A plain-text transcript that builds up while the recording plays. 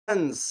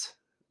Friends,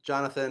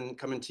 Jonathan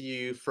coming to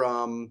you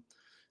from,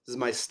 this is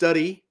my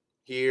study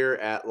here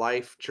at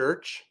Life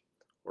Church.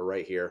 We're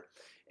right here.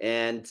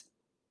 And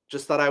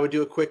just thought I would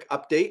do a quick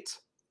update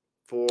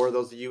for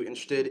those of you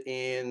interested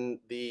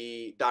in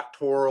the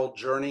doctoral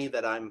journey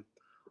that I'm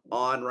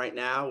on right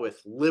now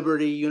with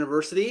Liberty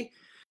University.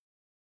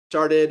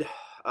 Started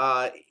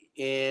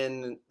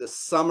in the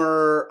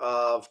summer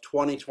of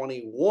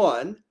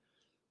 2021.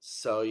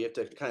 So you have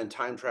to kind of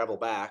time travel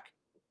back.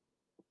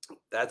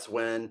 That's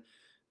when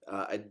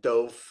I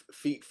dove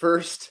feet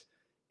first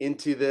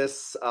into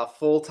this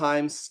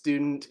full-time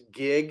student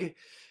gig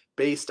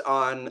based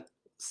on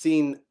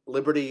seeing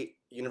Liberty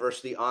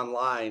University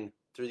online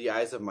through the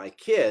eyes of my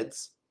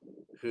kids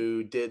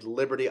who did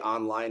Liberty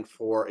online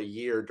for a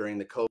year during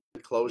the COVID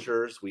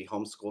closures. We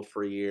homeschooled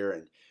for a year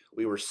and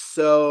we were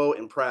so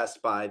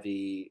impressed by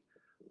the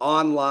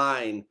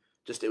online,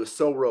 it was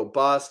so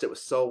robust, it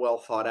was so well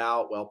thought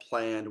out, well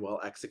planned, well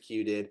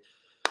executed.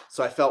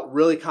 So I felt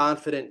really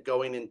confident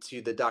going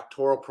into the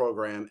doctoral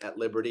program at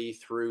Liberty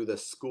through the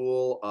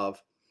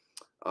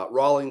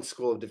Rawlings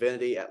School of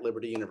Divinity at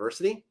Liberty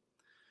University.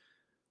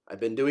 I've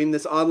been doing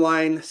this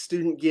online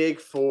student gig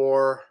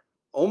for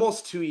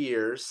almost 2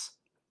 years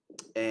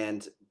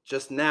and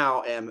just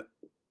now am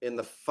in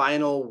the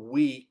final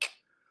week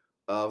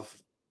of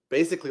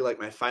basically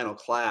like my final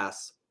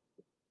class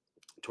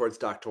towards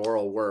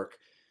doctoral work.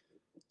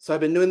 So I've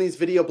been doing these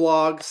video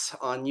blogs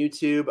on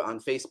YouTube,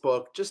 on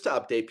Facebook, just to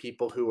update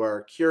people who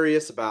are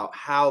curious about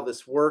how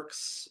this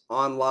works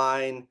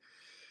online,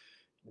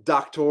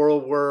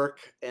 doctoral work,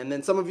 and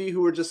then some of you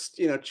who are just,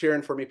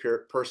 cheering for me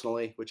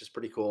personally, which is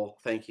pretty cool.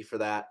 Thank you for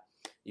that.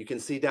 You can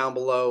see down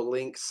below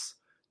links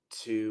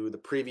to the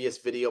previous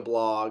video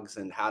blogs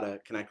and how to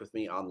connect with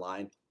me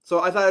online. So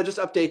I thought I'd just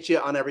update you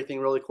on everything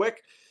really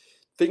quick.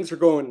 Things are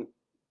going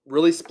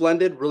really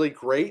splendid, really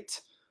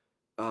great.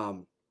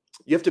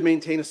 You have to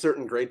maintain a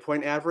certain grade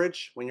point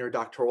average when you're a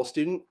doctoral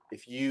student.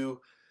 If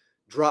you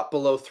drop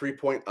below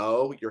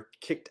 3.0, you're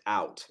kicked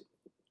out.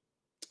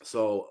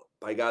 So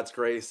by God's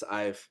grace,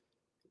 I've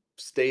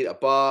stayed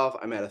above.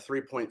 I'm at a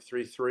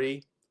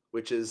 3.33,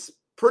 which is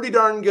pretty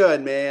darn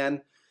good,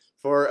 man,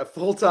 for a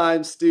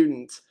full-time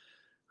student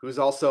who's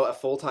also a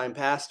full-time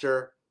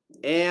pastor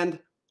and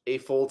a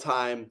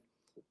full-time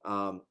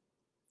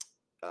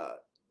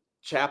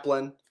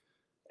chaplain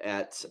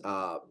at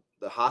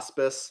the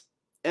hospice.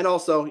 And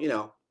also,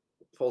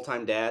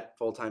 full-time dad,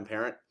 full-time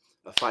parent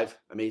of 5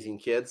 amazing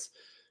kids.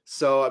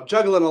 So I'm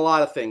juggling a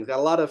lot of things. Got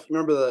a lot of,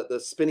 remember the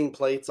spinning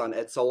plates on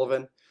Ed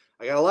Sullivan?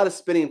 I got a lot of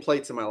spinning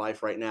plates in my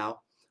life right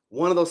now.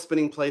 One of those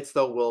spinning plates,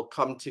 though, will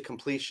come to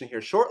completion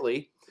here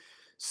shortly.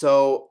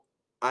 So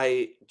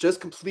I just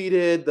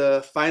completed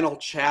the final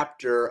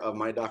chapter of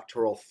my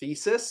doctoral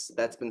thesis.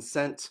 That's been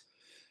sent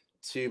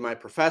to my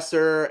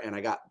professor, and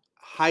I got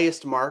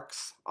highest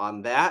marks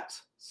on that.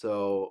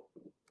 So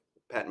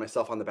patting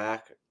myself on the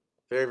back.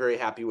 Very, very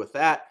happy with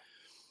that.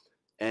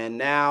 And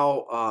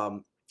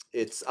now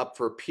it's up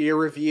for peer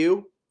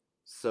review.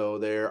 So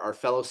there are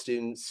fellow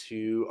students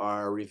who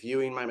are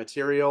reviewing my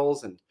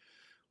materials and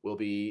will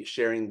be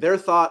sharing their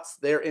thoughts,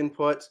 their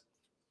input.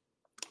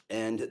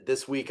 And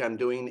this week I'm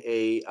doing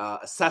a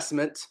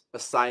assessment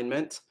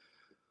assignment,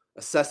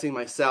 assessing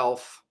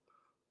myself,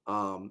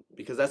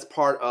 because that's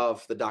part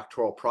of the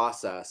doctoral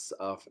process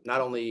of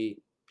not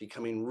only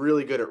becoming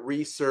really good at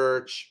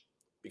research,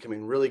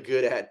 becoming really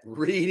good at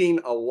reading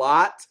a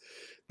lot.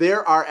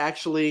 There are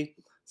actually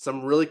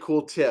some really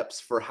cool tips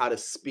for how to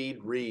speed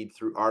read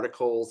through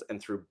articles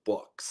and through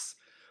books.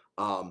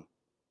 I'll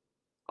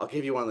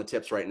give you one of the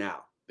tips right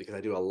now because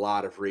I do a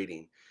lot of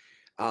reading.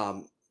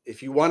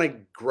 If you want to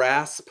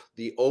grasp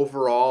the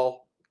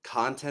overall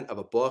content of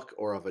a book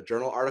or of a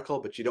journal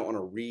article, but you don't want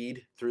to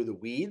read through the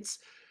weeds,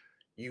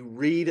 you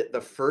read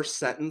the first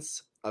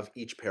sentence of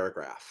each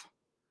paragraph.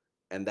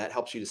 And that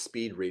helps you to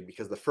speed read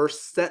because the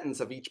first sentence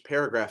of each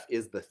paragraph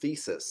is the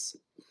thesis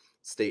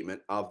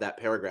statement of that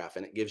paragraph.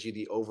 And it gives you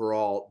the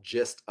overall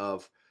gist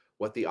of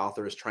what the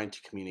author is trying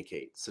to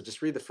communicate. So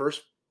just read the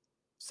first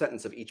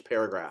sentence of each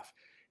paragraph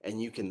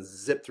and you can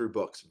zip through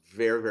books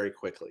very, very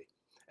quickly.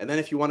 And then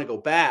if you want to go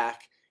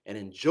back and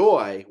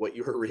enjoy what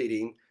you were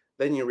reading,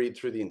 then you read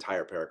through the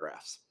entire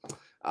paragraphs.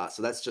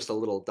 So that's just a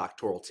little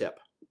doctoral tip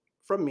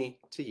from me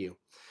to you.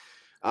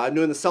 I'm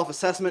doing the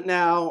self-assessment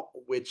now,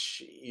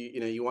 which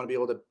you want to be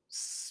able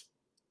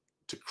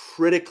to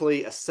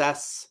critically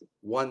assess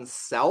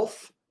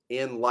oneself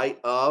in light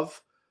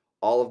of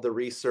all of the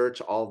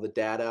research, all of the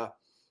data,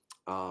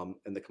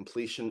 and the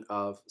completion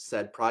of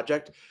said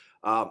project.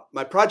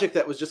 My project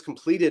that was just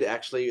completed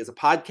actually is a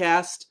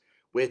podcast,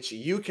 which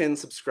you can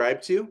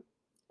subscribe to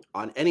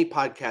on any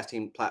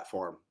podcasting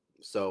platform.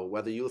 So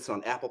whether you listen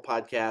on Apple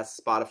Podcasts,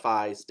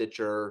 Spotify,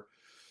 Stitcher,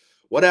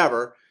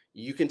 whatever,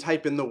 you can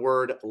type in the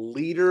word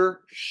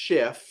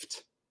leadership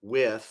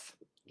with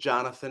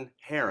Jonathan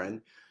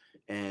Herron,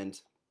 and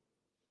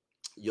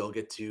you'll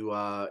get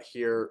to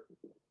hear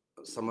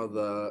some of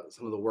the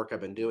work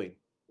I've been doing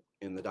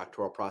in the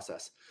doctoral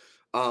process.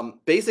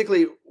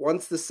 Basically,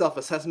 once the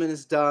self-assessment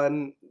is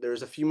done,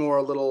 there's a few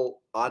more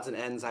little odds and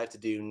ends I have to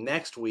do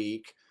next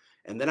week,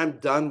 and then I'm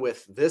done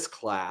with this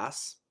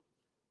class.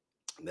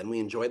 And then we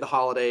enjoy the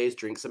holidays,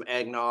 drink some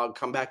eggnog,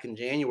 come back in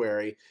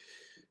January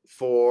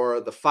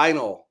for the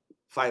final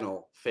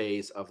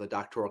phase of the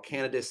doctoral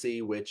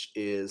candidacy, which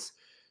is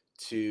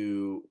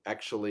to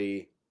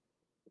actually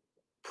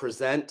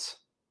present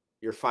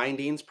your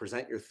findings,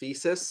 present your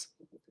thesis,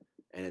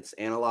 and it's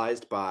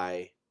analyzed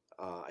by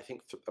I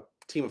think a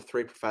team of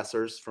 3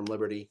 professors from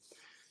Liberty,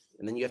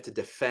 and then you have to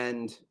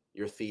defend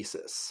your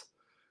thesis.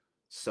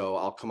 So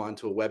I'll come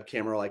onto a web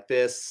camera like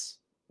this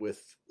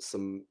with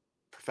some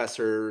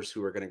professors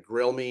who are going to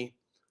grill me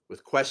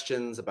with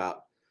questions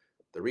about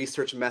the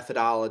research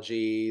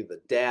methodology, the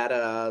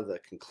data, the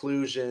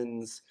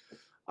conclusions,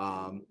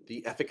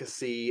 the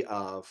efficacy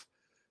of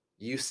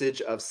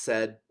usage of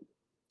said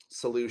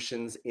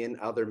solutions in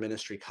other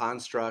ministry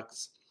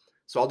constructs.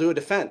 So I'll do a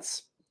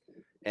defense.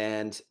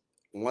 And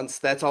once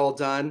that's all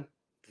done,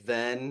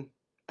 then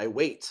I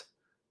wait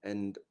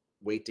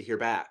to hear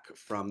back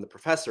from the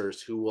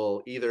professors, who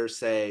will either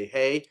say,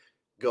 hey,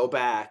 go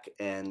back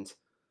and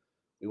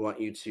we want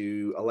you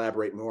to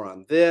elaborate more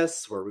on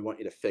this, or we want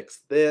you to fix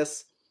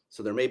this.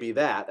 So there may be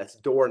that's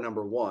door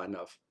number 1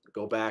 of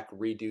go back,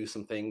 redo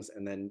some things,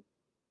 and then,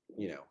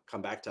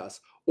 come back to us.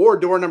 Or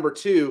door number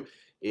 2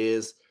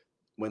 is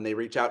when they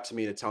reach out to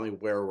me to tell me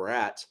where we're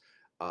at,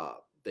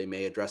 they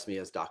may address me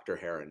as Dr.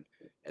 Herron.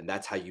 And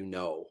that's how you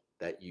know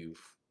that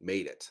you've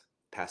made it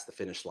past the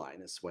finish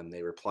line, is when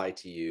they reply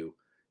to you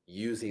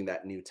using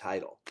that new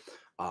title.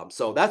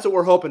 So that's what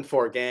we're hoping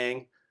for,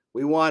 gang.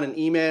 We want an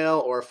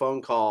email or a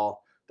phone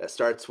call that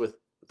starts with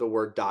the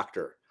word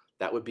doctor.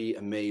 That would be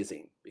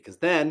amazing, because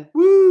then,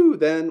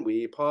 then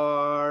we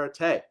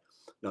partay.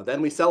 No,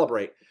 then we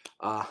celebrate,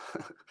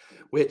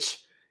 which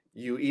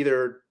you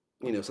either,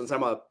 since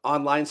I'm an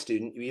online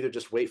student, you either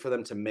just wait for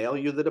them to mail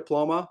you the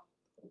diploma,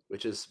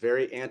 which is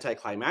very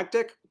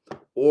anticlimactic,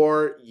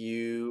 or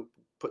you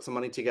put some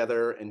money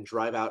together and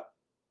drive out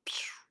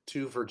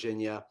to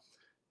Virginia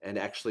and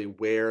actually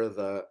wear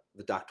the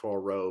doctoral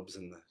robes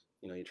and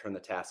you turn the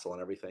tassel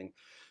and everything.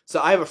 So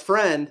I have a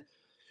friend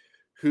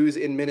who's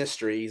in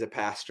ministry. He's a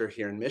pastor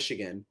here in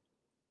Michigan,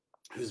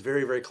 who's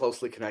very, very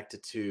closely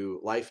connected to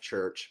Life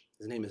Church.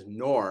 His name is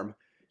Norm.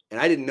 And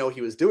I didn't know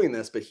he was doing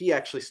this, but he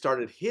actually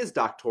started his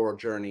doctoral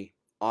journey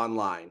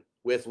online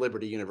with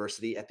Liberty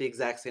University at the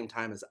exact same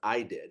time as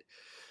I did.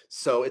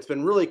 So it's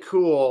been really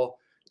cool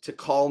to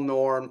call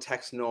Norm,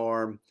 text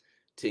Norm,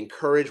 to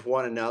encourage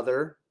one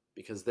another,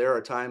 because there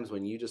are times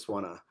when you just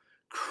want to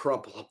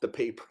crumple up the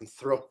paper and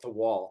throw it at the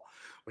wall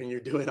when you're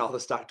doing all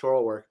this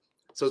doctoral work.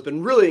 So it's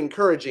been really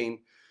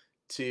encouraging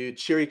to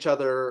cheer each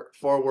other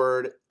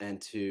forward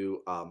and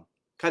to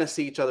kind of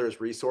see each other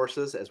as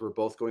resources as we're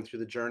both going through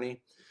the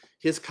journey.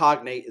 His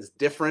cognate is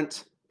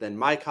different than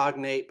my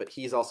cognate, but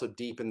he's also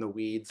deep in the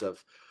weeds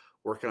of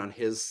working on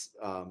his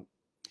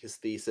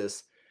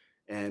thesis,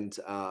 and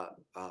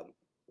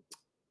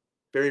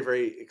very,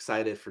 very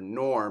excited for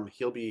Norm.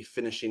 He'll be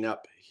finishing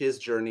up his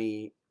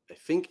journey, I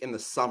think, in the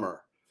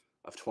summer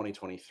of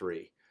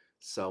 2023.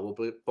 So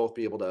we'll both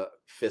be able to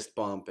fist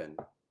bump and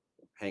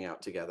hang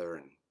out together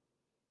and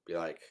be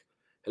like,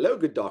 hello,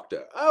 good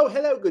doctor. Oh,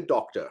 hello, good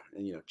doctor.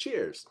 And,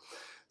 cheers.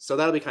 So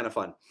that'll be kind of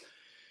fun.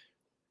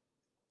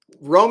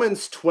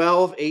 Romans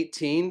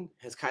 12:18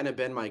 has kind of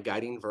been my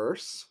guiding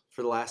verse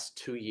for the last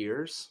 2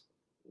 years.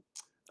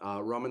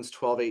 Romans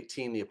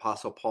 12:18, the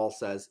Apostle Paul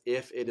says,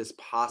 if it is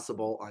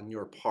possible on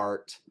your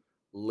part,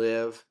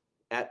 live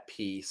at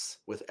peace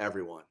with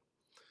everyone.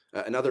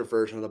 Another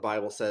version of the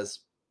Bible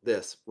says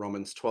this,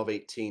 Romans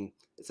 12:18,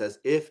 it says,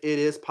 if it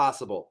is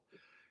possible,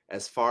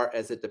 as far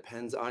as it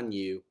depends on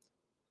you,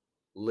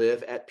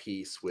 live at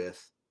peace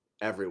with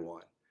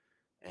everyone.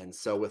 And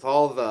so with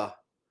all the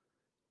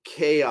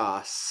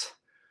chaos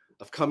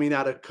of coming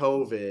out of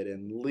COVID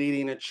and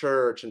leading a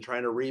church and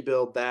trying to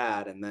rebuild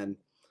that, and then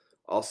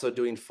also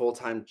doing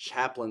full-time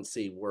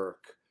chaplaincy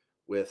work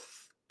with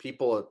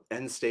people at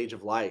end stage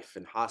of life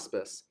in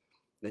hospice,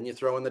 then you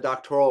throw in the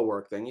doctoral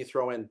work, then you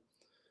throw in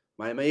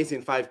my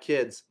amazing 5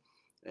 kids,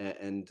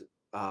 and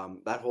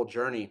that whole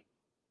journey,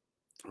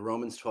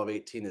 Romans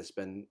 12:18 has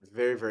been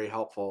very, very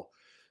helpful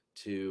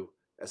to,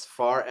 as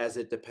far as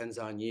it depends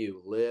on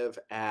you, live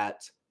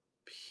at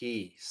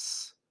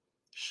peace,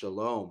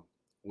 shalom,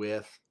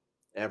 with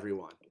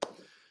everyone.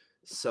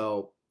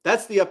 So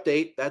that's the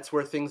update. That's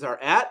where things are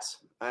at.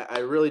 I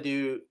really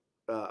do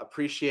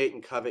appreciate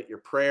and covet your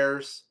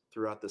prayers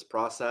throughout this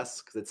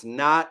process, because it's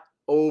not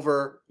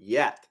over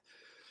yet.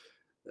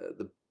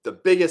 The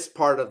biggest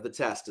part of the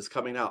test is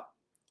coming up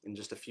in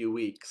just a few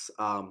weeks.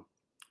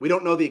 We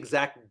don't know the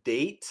exact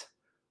date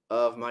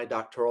of my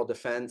doctoral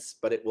defense,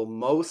 but it will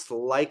most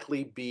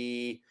likely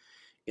be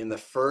in the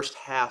first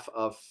half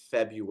of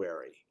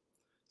February.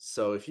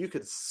 So if you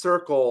could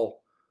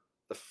circle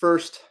the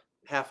first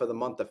half of the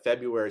month of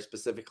February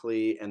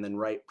specifically, and then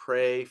write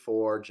pray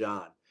for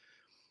John,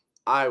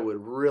 I would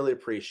really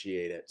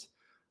appreciate it,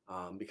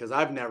 because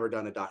I've never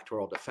done a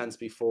doctoral defense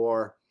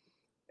before,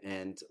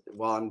 And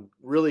while I'm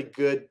really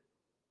good,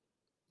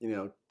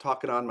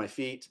 talking on my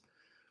feet,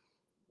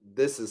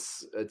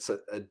 it's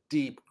a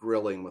deep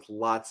grilling with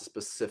lots of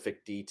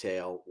specific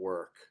detail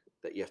work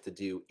that you have to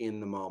do in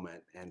the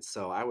moment. And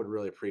so I would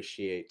really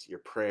appreciate your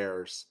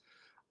prayers.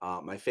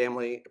 My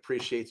family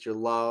appreciates your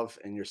love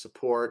and your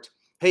support.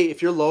 Hey,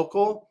 if you're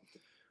local,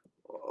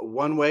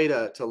 one way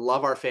to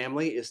love our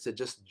family is to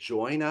just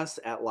join us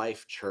at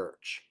Life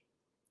Church.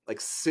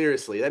 Like,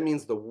 seriously, that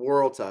means the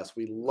world to us.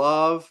 We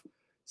love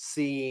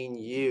seeing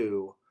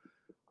you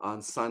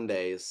on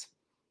Sundays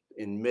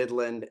in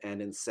Midland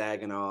and in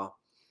Saginaw.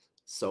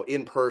 So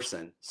in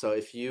person. So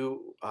if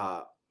you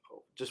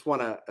just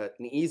want an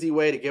easy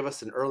way to give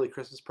us an early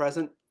Christmas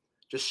present,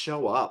 just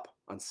show up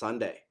on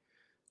Sunday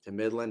to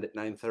Midland at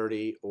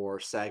 9:30 or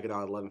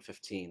Saginaw at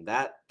 11:15.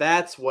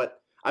 That's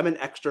what, I'm an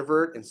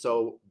extrovert, and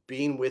so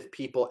being with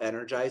people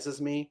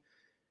energizes me.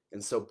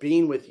 And so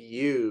being with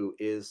you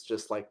is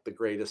just like the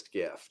greatest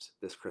gift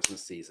this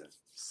Christmas season.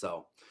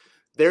 So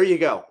there you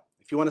go.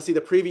 If you want to see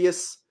the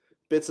previous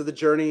bits of the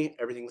journey,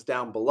 everything's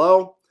down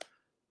below.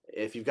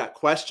 If you've got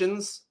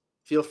questions,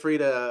 feel free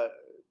to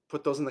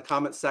put those in the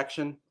comments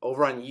section.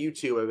 Over on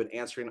YouTube, I've been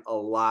answering a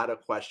lot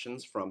of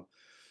questions from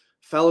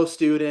fellow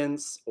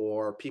students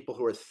or people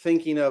who are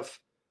thinking of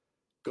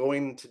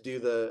going to do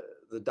the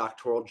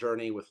doctoral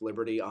journey with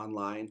Liberty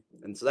Online.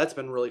 And so that's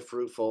been really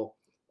fruitful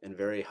and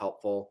very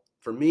helpful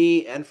for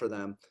me and for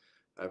them.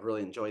 I've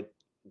really enjoyed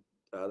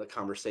the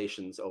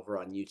conversations over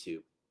on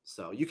YouTube.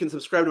 So you can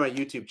subscribe to my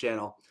YouTube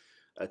channel.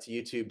 It's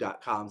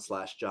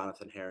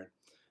youtube.com/Jonathan Herron.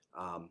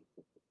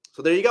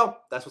 So there you go.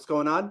 That's what's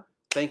going on.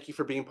 Thank you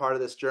for being part of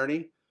this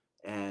journey,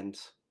 and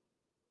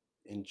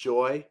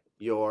enjoy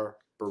your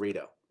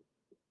burrito.